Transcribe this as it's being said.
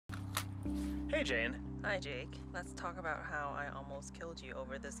Hey, Jane. Hi, Jake. Let's talk about how I almost killed you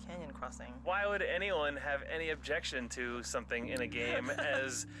over this canyon crossing. Why would anyone have any objection to something in a game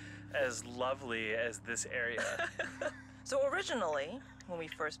as lovely as this area? So originally, when we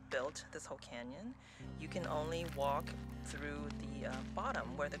first built this whole canyon, you can only walk through the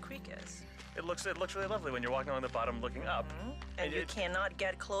bottom where the creek is. It looks really lovely when you're walking along the bottom looking up. And you cannot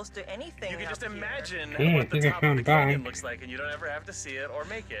get close to anything. You can just up here. imagine Hey, what the I think I top of the found canyon Bob. looks like, and you don't ever have to see it or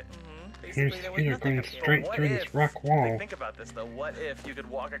make it. Basically, there was You're nothing going up here. straight What through if, this rock wall. like, think about this though. What if you could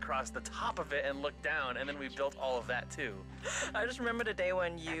walk across the top of it and look down, and then we built all of that too? I just remember the day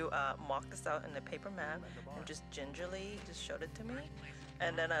when you mocked this out in the paper map and just gingerly just showed it to me.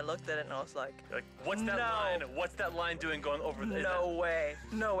 And then I looked at it and I was like, What's that no. line? What's that line doing going over there? No way.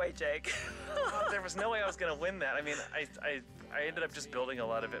 No way, Jake. There was no way I was gonna win that. I mean, I ended up just building a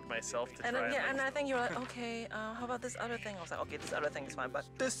lot of it myself to And try. then, and I think you were like, okay, how about this other thing? I was like, okay, this other thing is fine, but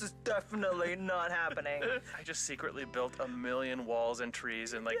this is definitely not happening. I just secretly built a million walls and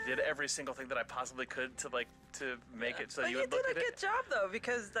trees and did every single thing that I possibly could to make it so But you you would did look a at good it. job though,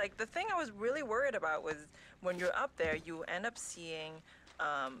 because the thing I was really worried about was when you're up there, you end up seeing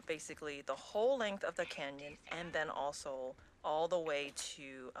basically the whole length of the canyon, and then also all the way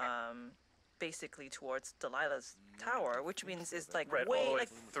to basically towards Delilah's tower, which means it's Right, way all the way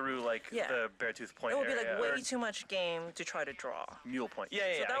through Yeah. the Beartooth Point it would be area, way or too much game to try to draw. Mule Point. Yeah,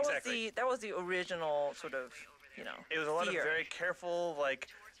 So that exactly. that was the original sort of, It was a lot of fear. very careful,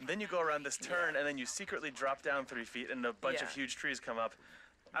 then you go around this turn and then you secretly drop down 3 feet and a bunch of Yeah. huge trees come up.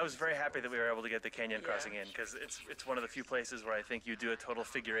 I was very happy that we were able to get the canyon Yeah. crossing in, because it's one of the few places where I think you do a total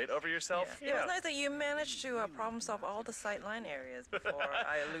figure 8 over yourself. It was nice that you managed to problem solve all the sight line areas before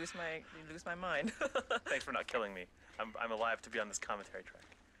I lose my mind. Thanks for not killing me. I'm alive to be on this commentary track.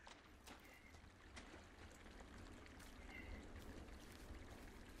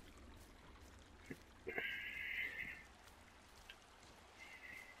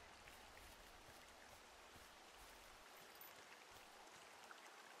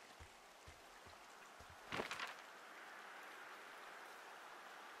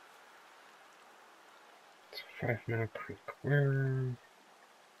 It's 5 Mile Creek. Where?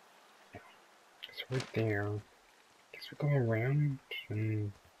 It's right there. Guess we go around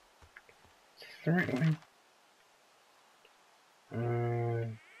and. Is this the right way?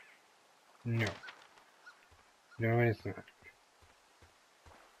 No. No, it is not.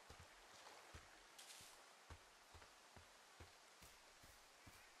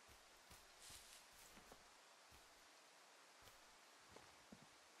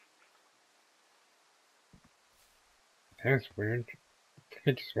 That's weird.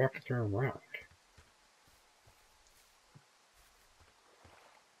 I just walked through a rock.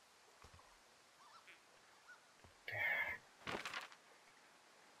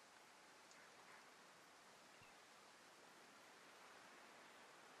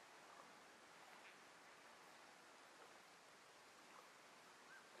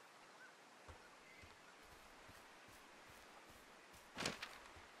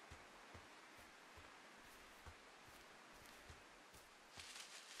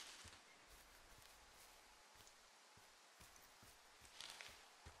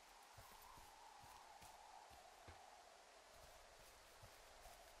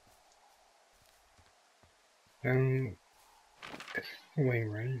 This is the way,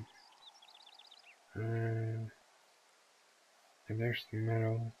 right? And there's the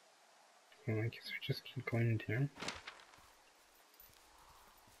metal. Well, I guess we just keep going down.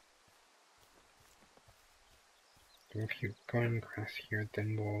 So if you go across here,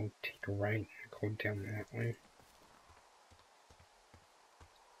 then we'll take a right and go down that way.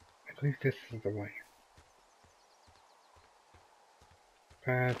 I believe this is the way.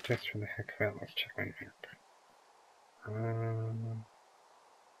 But just for the heck of it, let's check my map.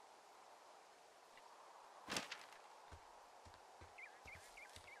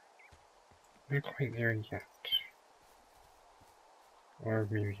 Not quite there yet. Or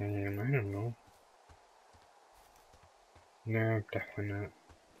maybe I am, I don't know. No, definitely not.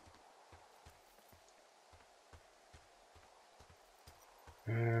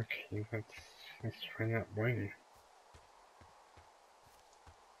 Okay, let's try that way.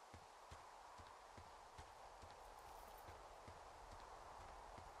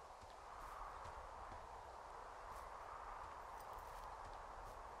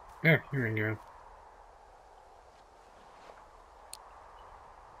 Oh, here we go.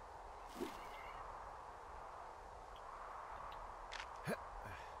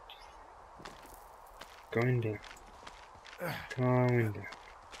 Going down. Going down.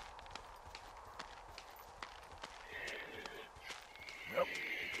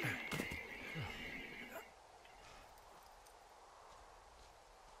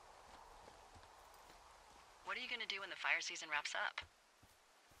 gonna do when the fire season wraps up?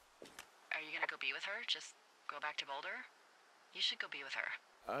 Are you gonna go be with her? Just go back to Boulder? You should go be with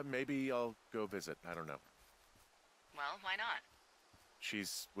her. Maybe I'll go visit. I don't know. Well, why not?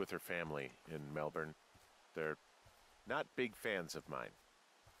 She's with her family in Melbourne. They're not big fans of mine.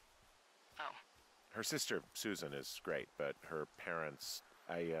 Oh. Her sister, Susan, is great, but her parents,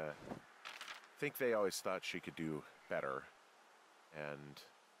 I think they always thought she could do better, and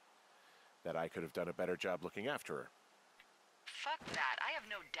that I could have done a better job looking after her. Fuck that. I have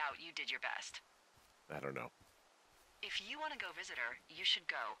no doubt you did your best. I don't know. If you want to go visit her, you should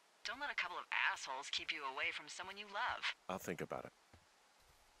go. Don't let a couple of assholes keep you away from someone you love. I'll think about it.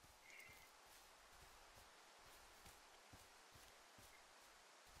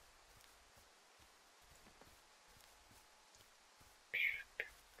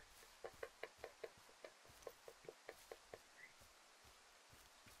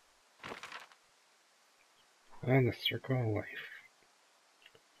 And the circle of life.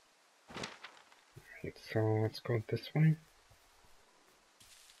 Alright, so let's go this way.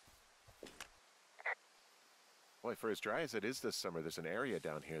 Boy, for as dry as it is this summer, there's an area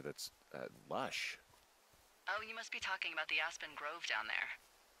down here that's lush. Oh, you must be talking about the Aspen Grove down there.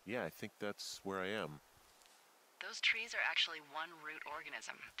 Yeah, I think that's where I am. Those trees are actually one root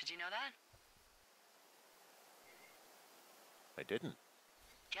organism. Did you know that? I didn't.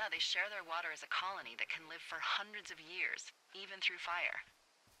 Yeah, they share their water as a colony that can live for hundreds of years, even through fire.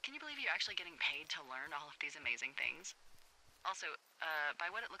 Can you believe you're actually getting paid to learn all of these amazing things? Also, by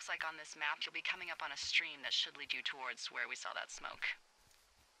what it looks like on this map, you'll be coming up on a stream that should lead you towards where we saw that smoke.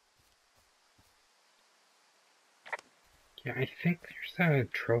 Yeah, I think there's a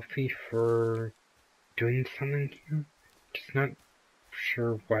trophy for doing something here. Just not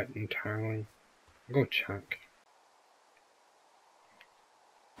sure what entirely. I'll go check.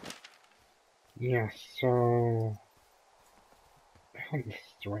 Yeah, so I hope this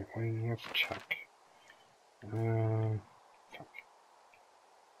is the right way. Let's check. Fuck.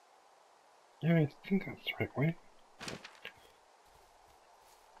 Yeah, I think that's the right way.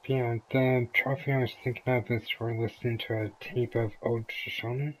 Yeah, the trophy I was thinking of is for listening to a tape of Ode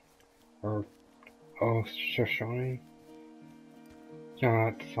Shoshone, or Oh Shoshone.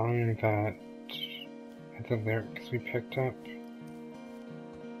 Yeah, that song that the lyrics we picked up.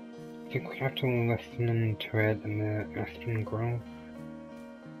 I think we have to listen to it in the Aspen Grove.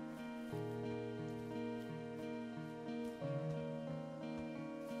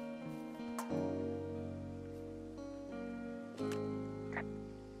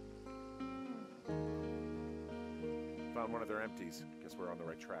 Found one of their empties. Guess we're on the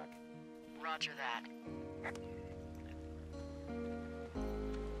right track. Roger that.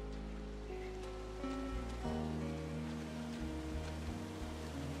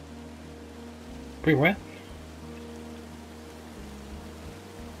 Wait, what?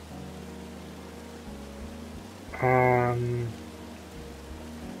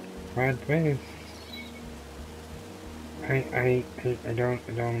 Red ways. I don't.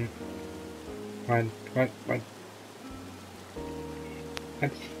 What?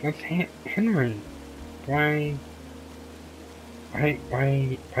 That's Henry. Why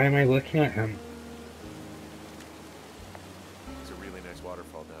am I looking at him? It's a really nice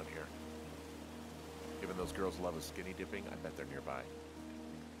waterfall down here. Given those girls love a skinny dipping, I bet they're nearby.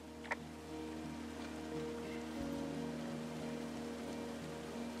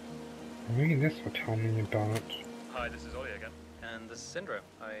 Maybe this will tell me about. Hi, this is Ollie again. And this is Syndra.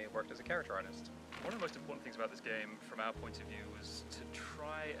 I worked as a character artist. One of the most important things about this game, from our point of view, was to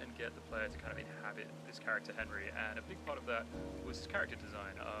try and get the player to kind of inhabit this character Henry, and a big part of that was his character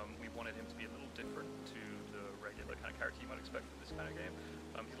design. We wanted him to be a little different to the regular kind of character you might expect from this kind of game.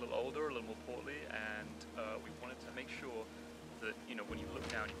 He's a little older, a little more portly, and we wanted to make sure that, you know, when you look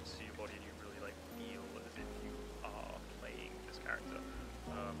down, you can see your body and you really like feel as if you are playing this character.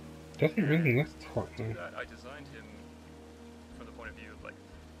 Doesn't really look To portly. do that, I designed him from the point of view of like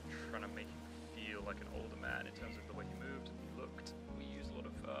trying to make him feel like an older man in terms of the way he moved and he looked. We used a lot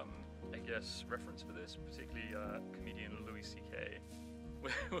of, I guess, reference for this, particularly comedian Louis C.K.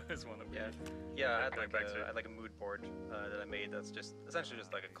 was one that we Yeah, I kept had going back to. like a mood board that I made that's just essentially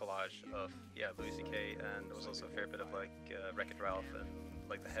just like a collage of Louis C.K. and there was also a fair bit of like Wreck-It Ralph and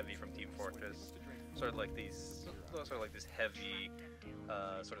like the Heavy from Team Fortress, sort of like these heavy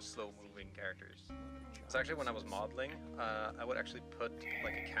sort of slow moving characters. So actually when I was modeling, I would actually put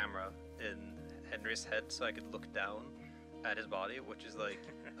like a camera in Henry's head so I could look down at his body, which is like,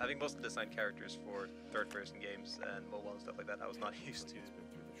 I think most of the designed characters for third-person games and mobile and stuff like that, I was not used to,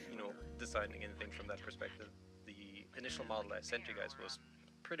 you know, designing anything from that perspective. The initial model I sent you guys was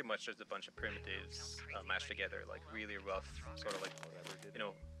pretty much just a bunch of primitives mashed together, like really rough, sort of like, you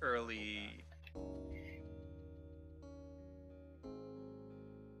know, early.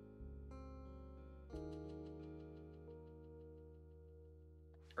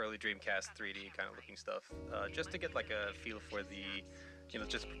 Early Dreamcast 3D kind of looking stuff, just to get like a feel for the, you know,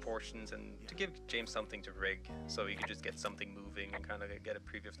 just proportions and to give James something to rig, so you can just get something moving and kind of get a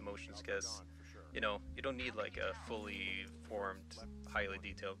preview of the motions. Because, you know, you don't need like a fully formed, highly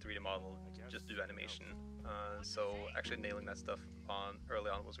detailed 3D model. Just do animation. So actually nailing that stuff on early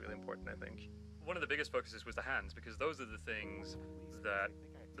on was really important, I think. One of the biggest focuses was the hands, because those are the things that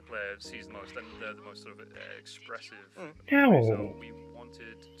the player sees the most, and they're the most sort of expressive. So we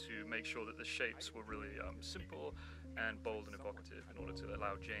wanted to make sure that the shapes were really simple and bold and evocative in order to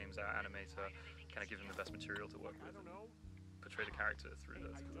allow James, our animator, kind of give him the best material to work with and portray the character through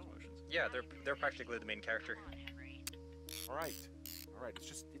those motions. Yeah, they're practically the main character. All right.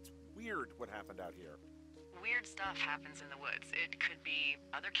 It's weird what happened out here. Weird stuff happens in the woods. It could be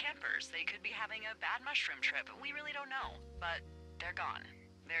other campers. They could be having a bad mushroom trip. We really don't know, but they're gone.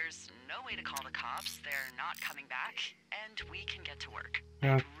 There's no way to call the cops. They're not coming back, and we can get to work.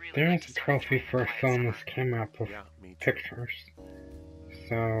 Really there is a trophy for a phone this came up with pictures,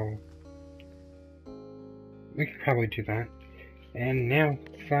 so we could probably do that. And now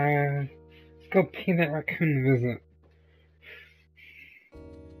let's go pay that raccoon a visit.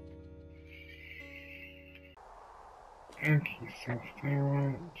 Okay, so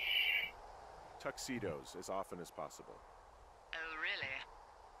Firewatch. Tuxedos as often as possible. Oh, really?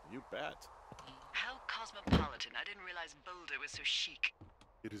 You bet. How cosmopolitan. I didn't realize Boulder was so chic.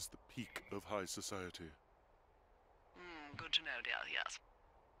 It is the peak of high society. Good to know, dear, yes.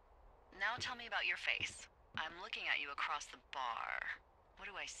 Now tell me about your face. I'm looking at you across the bar. What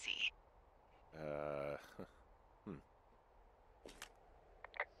do I see?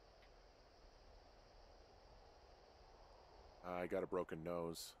 I got a broken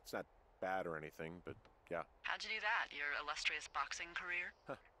nose. It's not bad or anything, but yeah. How'd you do that? Your illustrious boxing career?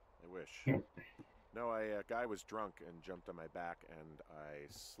 I wish. No, a guy was drunk and jumped on my back, and I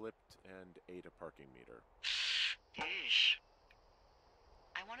slipped and ate a parking meter. Yeesh.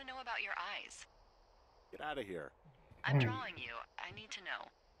 I want to know about your eyes. Get out of here. I'm drawing you. I need to know.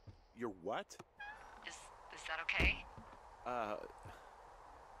 Your what? Is that okay?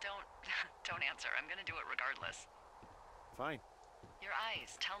 Don't answer. I'm gonna do it regardless. Fine. Your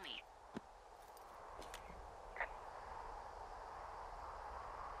eyes, tell me.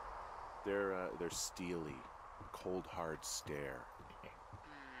 They're steely, cold, hard stare.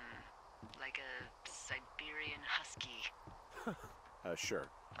 Like a Siberian husky. Sure.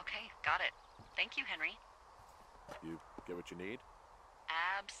 Okay, got it. Thank you, Henry. You get what you need?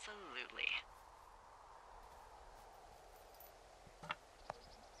 Absolutely.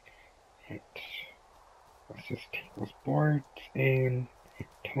 Right. Let's just take those boards and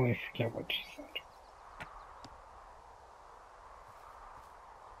totally forget what she said.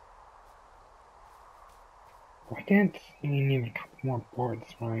 I didn't say you need a couple more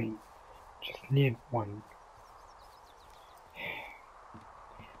boards, right? Just need one.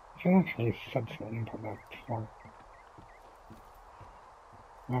 I feel like I said something about that before.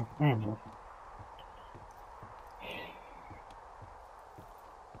 Well, whatever.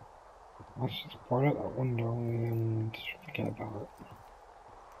 Let's just board out that window and forget about it.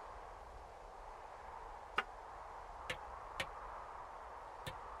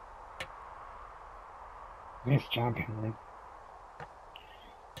 Nice job, Henry.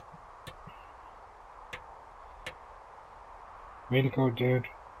 Way to go, dude.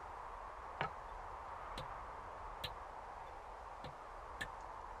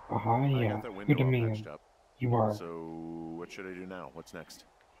 Yeah. Good to me. You are. So, what should I do now? What's next?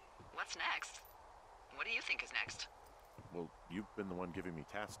 What's next? What do you think is next? Well, you've been the one giving me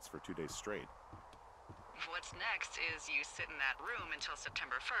tasks for 2 days straight. What's next is you sit in that room until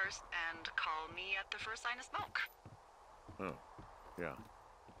September 1st and call me at the first sign of smoke. Oh, yeah.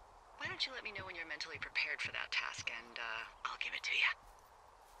 Why don't you let me know when you're mentally prepared for that task, and I'll give it to you.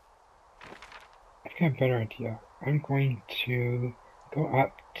 I've got a better idea. I'm going to go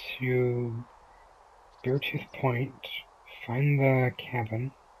up to Beartooth Point, find the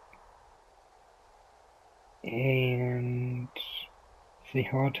cabin, and say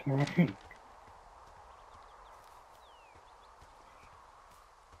hello to the raccoon.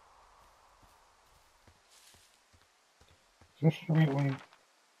 Is this the right way?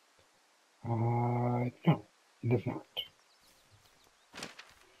 No, it is not.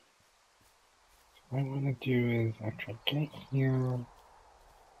 So what I want to do is, after I get here,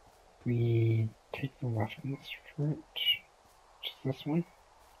 we take the left in this route, which is this one.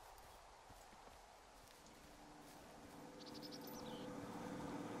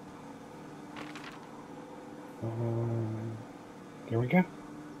 There we go.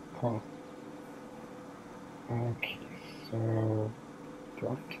 Cool. Okay, so go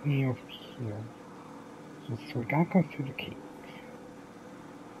up to me over here. So we gotta go through the cave.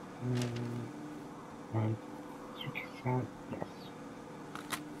 So that, yes.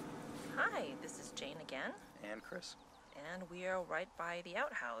 Hi, this is Jane again, And Chris. and we are right by the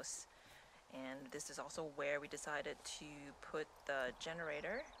outhouse. And this is also where we decided to put the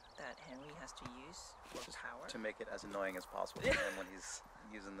generator that Henry has to use for power. To make it as annoying as possible for him when he's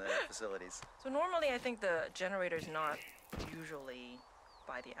using the facilities. So normally I think the generator is not usually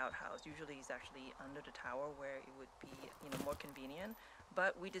by the outhouse. Usually it's actually under the tower where it would be, more convenient.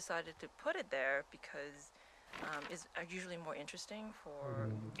 But we decided to put it there because it's usually more interesting for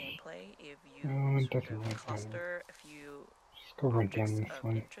gameplay if you it sort doesn't of really cluster a few Just go right objects down this of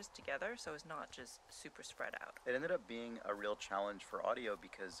way. interest together, so it's not just super spread out. It ended up being a real challenge for audio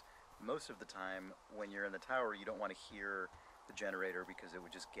because most of the time when you're in the tower, you don't want to hear the generator because it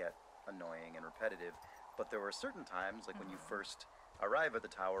would just get annoying and repetitive. But there were certain times, like when you first arrive at the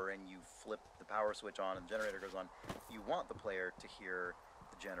tower and you flip the power switch on and the generator goes on, you want the player to hear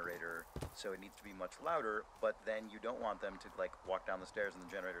the generator, so it needs to be much louder, but then you don't want them to like walk down the stairs and the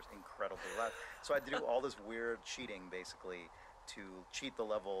generator's incredibly loud. So I had to do all this weird cheating basically to cheat the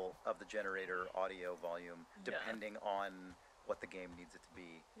level of the generator audio volume depending on what the game needs it to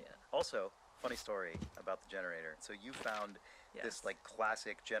be. Yeah. Also, funny story about the generator. So you found this like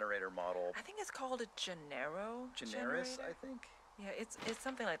classic generator model. I think it's called a Generis, Generis, I think. Yeah, it's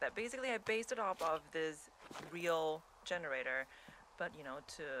something like that. Basically, I based it off of this real generator, but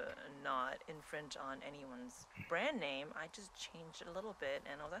to not infringe on anyone's brand name, I just changed it a little bit,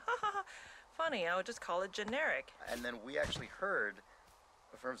 and I was like, ha ha ha, funny. I would just call it generic. And then we actually heard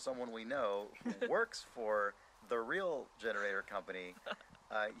from someone we know who works for the real generator company.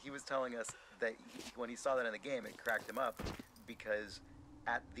 He was telling us that when he saw that in the game, it cracked him up because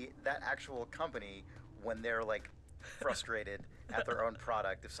at that actual company, when they're like frustrated at their own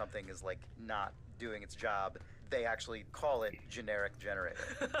product, if something is like not doing its job, they actually call it generic generator.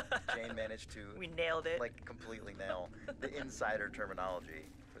 Jane managed to We nailed it. like completely nail the insider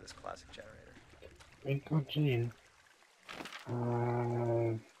terminology for this classic generator. Twinkle Jane.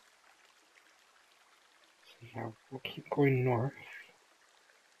 So yeah, we'll keep going north.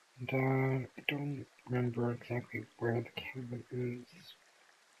 And I don't remember exactly where the cabin is.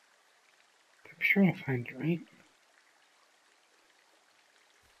 I'm sure I'll find it, right?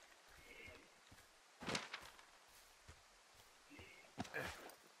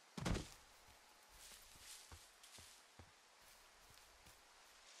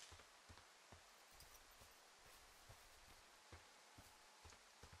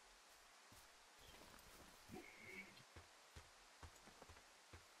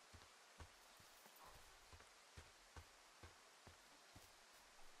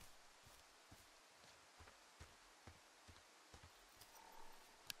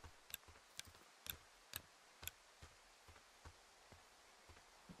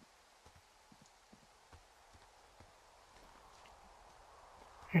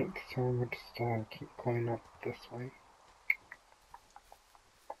 Right, so we'll just keep going up this way.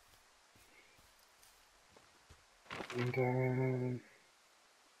 And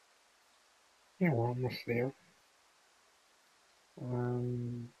yeah, we're almost there.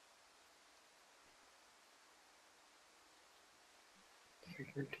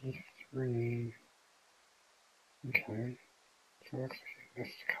 73. Okay, so looks like I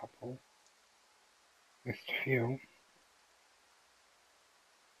missed a couple. Missed a few.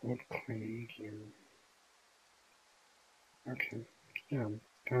 Wood cleaning gear. Okay, yeah,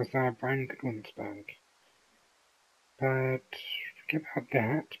 that was Brian Goodwin's bag. But forget about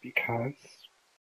that because